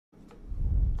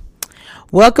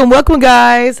Welcome,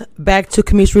 guys, back to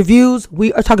Camise Reviews.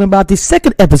 We are talking about the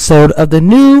second episode of the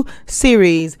new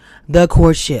series, The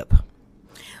Courtship.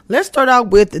 Let's start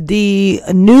out with the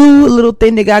new little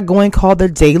thing they got going called the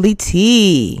Daily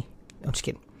Tea. I'm just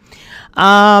kidding.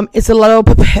 It's a little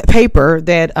paper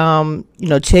that,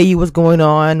 tell you what's going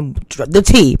on. The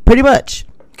tea, pretty much.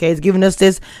 Okay, it's giving us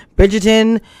this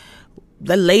Bridgerton,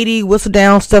 the lady whistle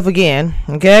down stuff again.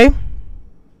 Okay.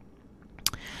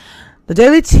 The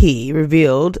Daily Tea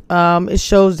revealed, it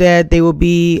shows that they will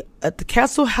be at the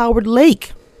Castle Howard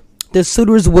Lake. The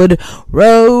suitors would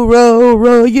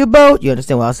row your boat. You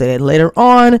understand why I say that later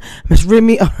on. Miss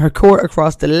Remy on her court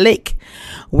across the lake,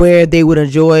 where they would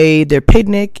enjoy their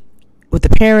picnic with the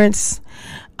parents.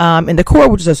 And the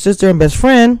court, which is her sister and best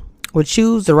friend, would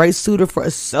choose the right suitor for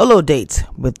a solo date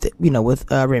with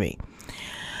Remy.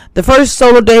 The first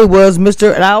solo date was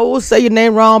Mr. and I will say your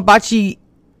name wrong, Bachi.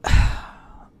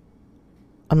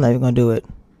 I'm not even going to do it.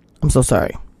 I'm so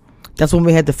sorry. That's when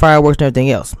we had the fireworks and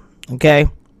everything else. Okay.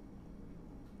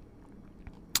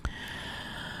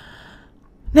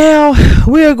 Now,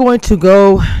 we are going to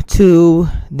go to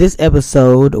this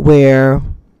episode where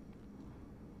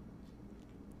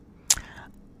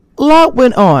a lot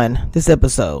went on this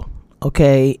episode.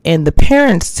 Okay. And the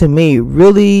parents, to me,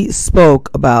 really spoke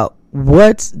about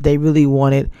what they really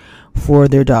wanted for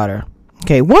their daughter.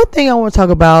 Okay. One thing I want to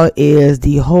talk about is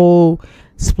the whole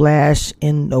splash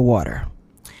in the water.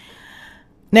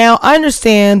 Now, I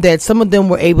understand that some of them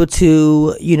were able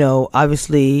to,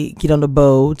 obviously get on the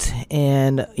boat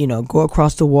and, go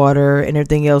across the water and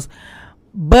everything else.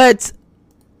 But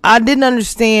I didn't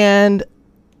understand.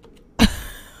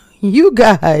 You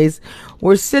guys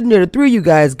were sitting there, the three of you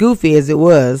guys, goofy as it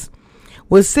was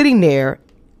sitting there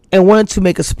and wanted to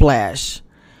make a splash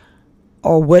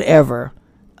or whatever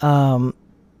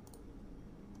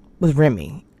with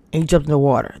Remy. And he jumped in the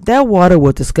water. That water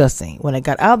was disgusting. When they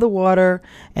got out of the water,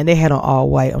 and they had on all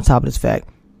white on top of this fact.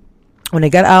 When they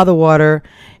got out of the water,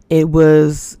 it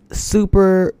was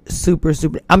super. It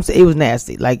was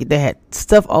nasty. Like they had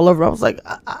stuff all over. I was like,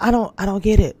 I don't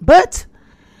get it. But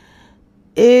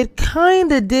it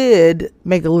kind of did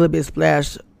make a little bit of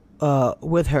splash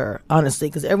with her, honestly,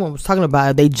 because everyone was talking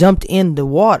about it. They jumped in the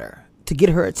water to get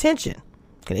her attention.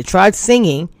 Okay, they tried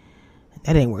singing.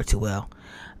 That didn't work too well.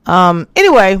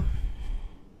 Anyway,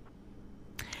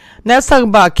 now let's talk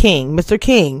about King, Mr.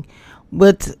 King,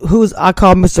 who's I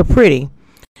call Mr. Pretty.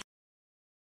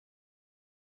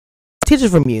 Teacher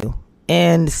from you,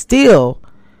 and still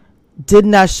did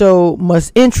not show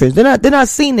much interest. They're not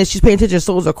seeing that she's paying attention to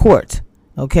Soldier Court.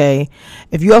 Okay,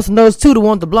 if you also notice too, the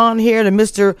one with the blonde hair, the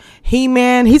Mr.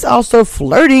 He-Man, he's also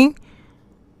flirting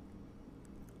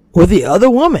with the other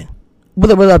woman,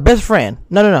 with our best friend.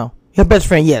 No, your best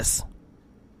friend, yes.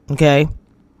 Okay.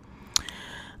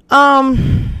 I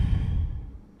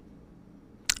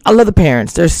love the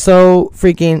parents. They're so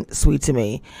freaking sweet to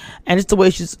me, and just the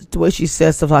way she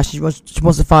says stuff, how she wants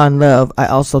to find love, I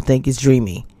also think is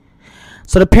dreamy.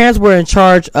 So the parents were in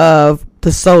charge of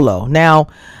the solo. Now,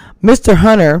 Mr.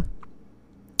 Hunter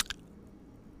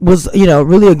was,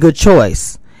 really a good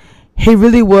choice. He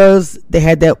really was. They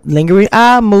had that lingering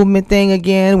eye movement thing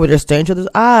again, where they're staring each other's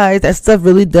eyes. That stuff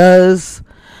really does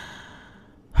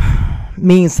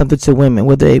means something to women,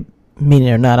 whether they mean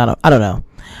it or not. I don't know.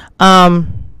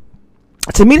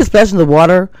 To me, the splash in the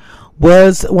water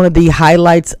was one of the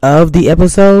highlights of the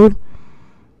episode.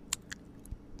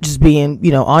 Just being,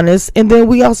 honest. And then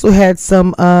we also had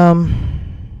some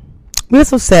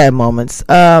sad moments.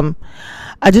 I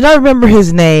do not remember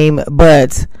his name,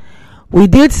 but we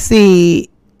did see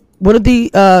one of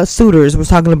the suitors was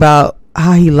talking about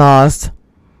how he lost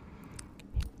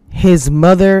his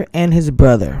mother and his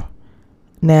brother.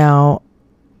 Now,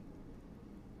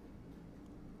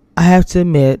 I have to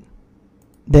admit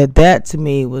that to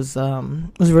me was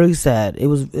really sad. It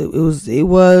was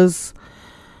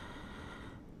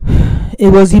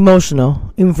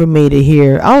emotional, even for me to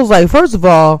hear. I was like, first of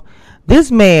all,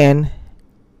 this man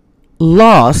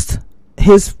lost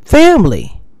his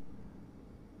family.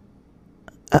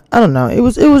 I don't know. It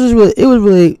was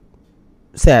really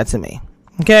sad to me.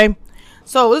 Okay.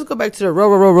 So let's go back to the row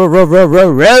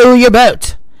your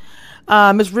boat.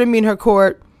 Miss Remy and her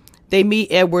court, they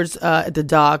meet Edwards at the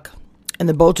dock, and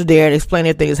the boats are there and explain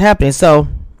everything is happening. So,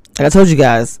 like I told you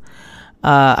guys,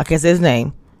 I can't say his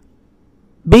name.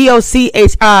 Bochichio,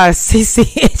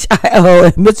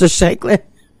 and Mr. Shanklin,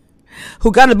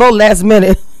 who got the boat last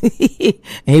minute, and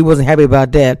he wasn't happy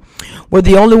about that, were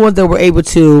the only ones that were able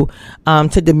to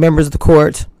take the members of the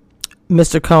court,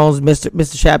 Mr. Combs,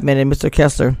 Mr. Chapman, and Mr.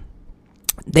 Kessler.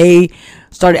 They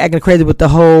started acting crazy with the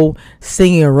whole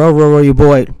singing row your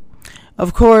boat.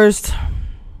 Of course,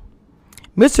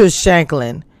 Mr.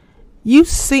 Shanklin, you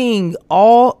sing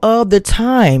all of the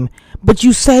time, but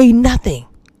you say nothing.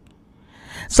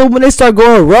 So when they start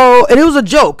going roll, and it was a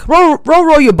joke,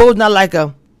 roll your boat, not like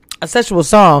a sexual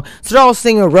song. So they're all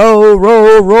singing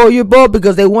roll your boat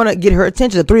because they want to get her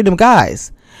attention. The three of them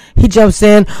guys. He jumps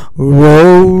in,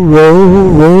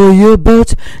 roll your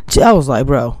boat. I was like,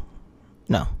 bro,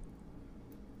 no,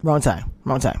 wrong time.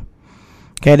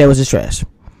 Okay, that was just trash.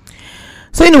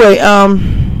 So anyway,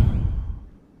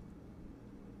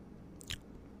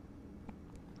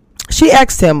 she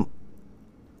asked him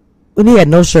when he had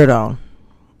no shirt on,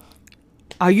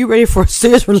 "Are you ready for a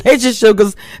serious relationship?"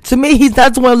 Because to me, he's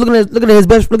not the one looking at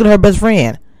her best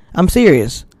friend. I'm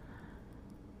serious.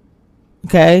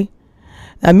 Okay,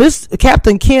 now Miss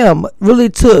Captain Kim really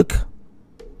took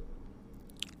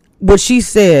what she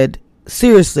said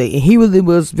seriously, and he really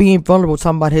was being vulnerable,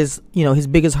 talking about his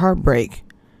biggest heartbreak,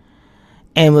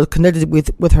 and was connected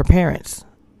with her parents,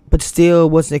 but still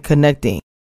wasn't connecting.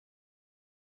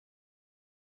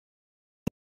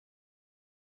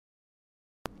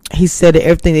 He said that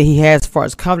everything that he has as far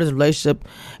as confidence, relationship,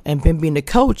 and being the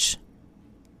coach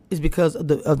is because of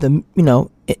the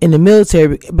in the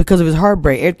military, because of his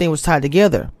heartbreak. Everything was tied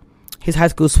together. His high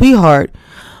school sweetheart,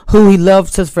 who he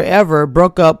loved since forever,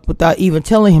 broke up without even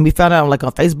telling him. He found out like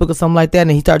on Facebook or something like that,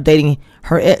 and he started dating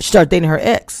her. She started dating her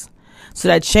ex. So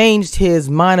that changed his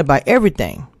mind about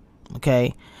everything.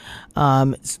 Okay.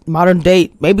 Modern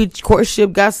day, maybe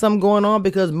courtship got something going on,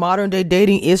 because modern day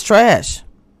dating is trash.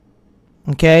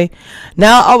 Okay.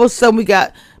 Now all of a sudden we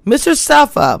got Mr.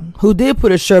 Safa, who did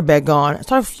put his shirt back on,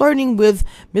 started flirting with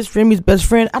Miss Remy's best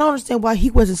friend. I don't understand why he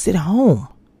wasn't sitting home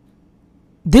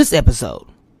this episode.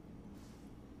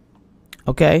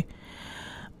 Okay.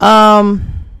 The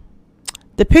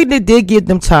picnic did give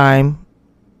them time,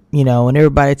 and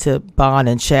everybody to bond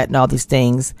and chat and all these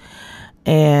things.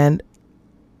 And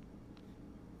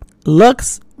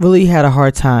Lux really had a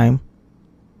hard time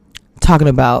talking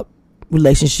about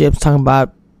relationships, talking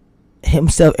about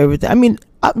himself, everything. I mean,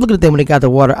 I look at them when they got the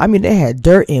water. I mean, they had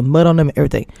dirt and mud on them and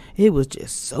everything. It was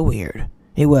just so weird.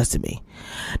 It was to me.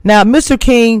 Now, Mr.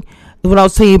 King, when I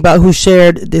was telling you about, who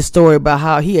shared this story about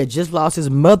how he had just lost his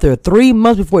mother 3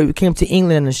 months before he came to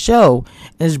England in the show,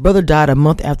 and his brother died a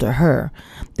month after her.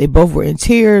 They both were in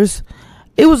tears.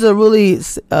 It was a really,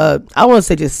 I wouldn't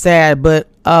say just sad, but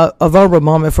a vulnerable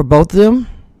moment for both of them.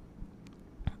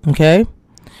 Okay.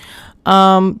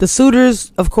 The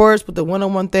suitors, of course, with the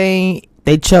one-on-one thing,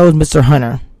 they chose Mr.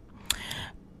 Hunter.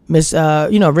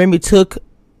 Remy took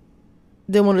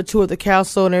them on a tour of the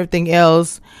castle and everything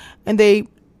else, and they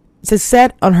just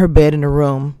sat on her bed in the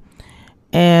room,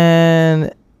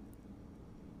 and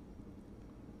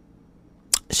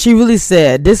she really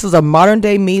said, "This is a modern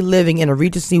day me living in a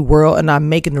Regency world, and I'm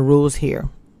making the rules here."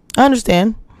 I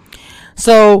understand.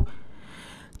 So,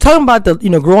 talking about the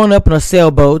growing up in a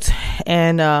sailboat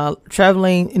and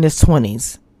traveling in his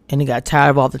 20s, and he got tired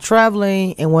of all the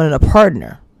traveling and wanted a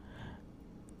partner,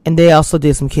 and they also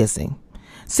did some kissing.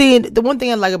 See, the one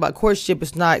thing I like about courtship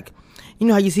is not,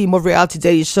 how you see more reality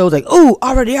dating shows like, oh,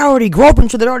 already grow up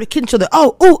each other, already kiss each other,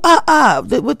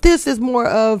 with this is more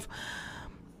of,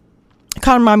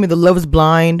 kind of remind me of the Love is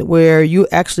Blind, where you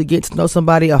actually get to know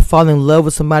somebody or fall in love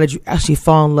with somebody that you actually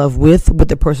fall in love with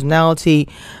their personality,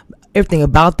 everything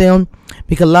about them.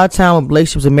 Because a lot of time with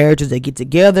relationships and marriages, they get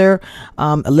together,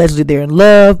 allegedly they're in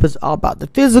love, but it's all about the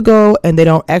physical, and they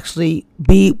don't actually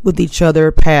be with each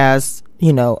other past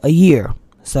a year.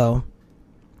 So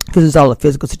because it's all a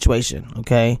physical situation.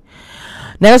 Okay,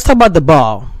 now let's talk about the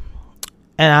ball.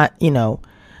 And I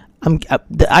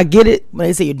get it when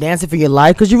they say you're dancing for your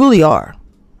life, because you really are.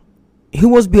 Who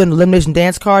wants to be on the elimination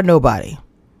dance card? Nobody.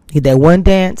 Get that one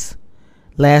dance,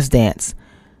 last dance,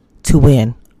 to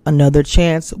win another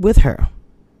chance with her.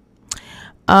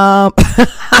 The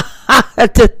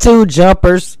two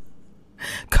jumpers,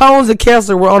 Combs and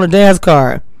Kessler, were on the dance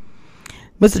card.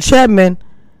 Mr. Chapman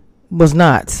was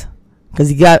not, because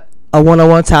he got a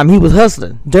one-on-one time. He was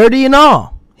hustling, dirty and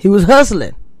all. He was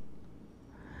hustling.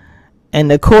 And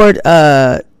the court,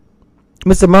 Mr.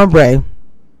 Mumbrey,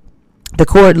 the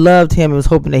court loved him and was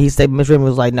hoping that he stayed. Miss Raymond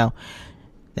was like, no.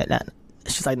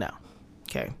 She's like, no.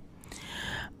 Okay.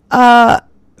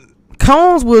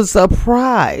 Combs was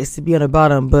surprised to be on the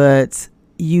bottom, but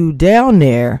you down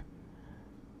there,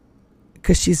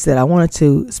 because she said, I wanted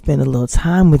to spend a little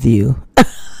time with you.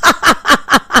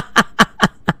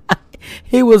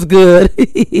 He was good.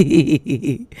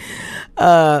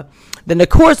 Then the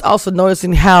court's also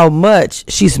noticing how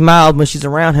much she smiled when she's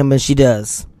around him, and she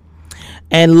does.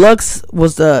 And Lux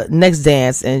was the next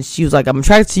dance, and she was like, I'm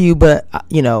attracted to you, but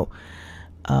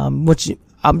She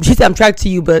said, I'm attracted to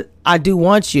you, but I do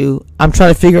want you. I'm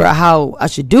trying to figure out how I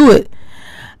should do it.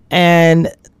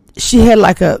 And she had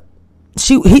like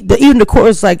even the court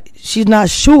was like, she's not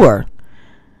sure.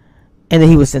 And then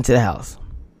he was sent to the house.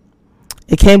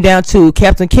 It came down to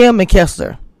Captain Kim and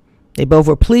Kessler. They both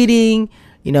were pleading,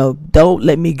 don't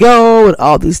let me go and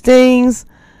all these things.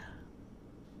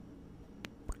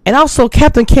 And also,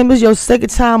 Captain Kim, this is your second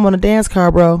time on a dance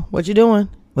car, bro. What you doing?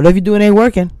 Whatever you doing ain't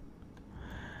working.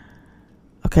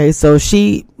 Okay, so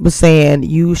she was saying,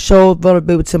 you showed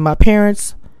vulnerability to my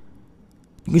parents.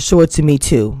 You can show it to me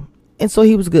too. And so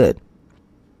he was good.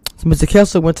 So Mr.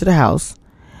 Kessler went to the house.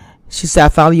 She said, I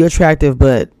found you attractive,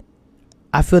 but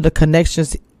I feel the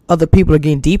connections to other people are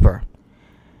getting deeper.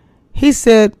 He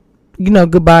said,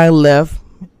 goodbye and left.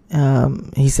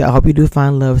 He said, I hope you do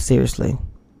find love seriously.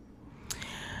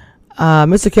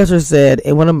 Mr. Kessler said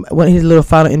in one of his little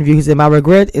final interview, he said, my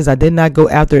regret is I did not go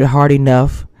after it hard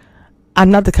enough. I'm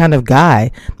not the kind of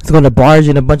guy that's going to barge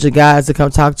in a bunch of guys to come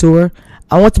talk to her.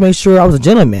 I want to make sure I was a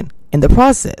gentleman in the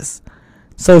process.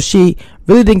 So she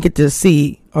really didn't get to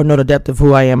see or know the depth of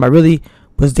who I am. I really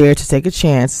was there to take a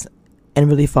chance and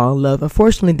really fall in love.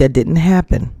 Unfortunately, that didn't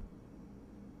happen.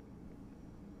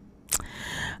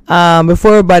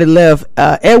 Before everybody left,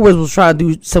 Edwards was trying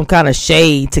to do some kind of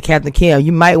shade to Captain Kim.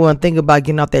 You might want to think about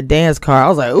getting off that dance car. I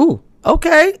was like, ooh,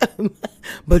 okay.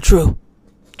 But true.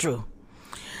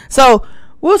 So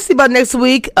we'll see about next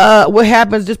week. What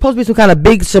happens? There's supposed to be some kind of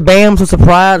big shabam, some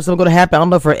surprise, something going to happen. I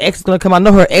don't know if her ex is going to come. I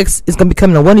know her ex is going to be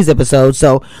coming on one of these episodes,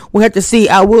 so we'll have to see.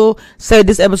 I will say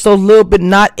this episode a little bit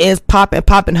not as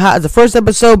popping hot as the first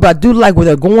episode, but I do like where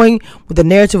they're going with the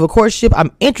narrative of courtship.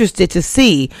 I'm interested to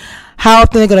see how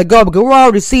things are going to go, because we're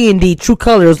already seeing the true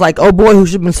colors, like, oh boy, who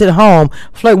should have been sitting home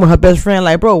flirting with her best friend.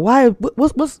 Like, bro, why?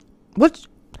 What's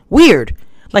weird?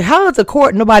 Like, how is the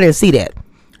court nobody to see that?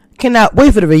 Cannot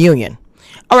wait for the reunion.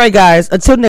 All right, guys. Until next.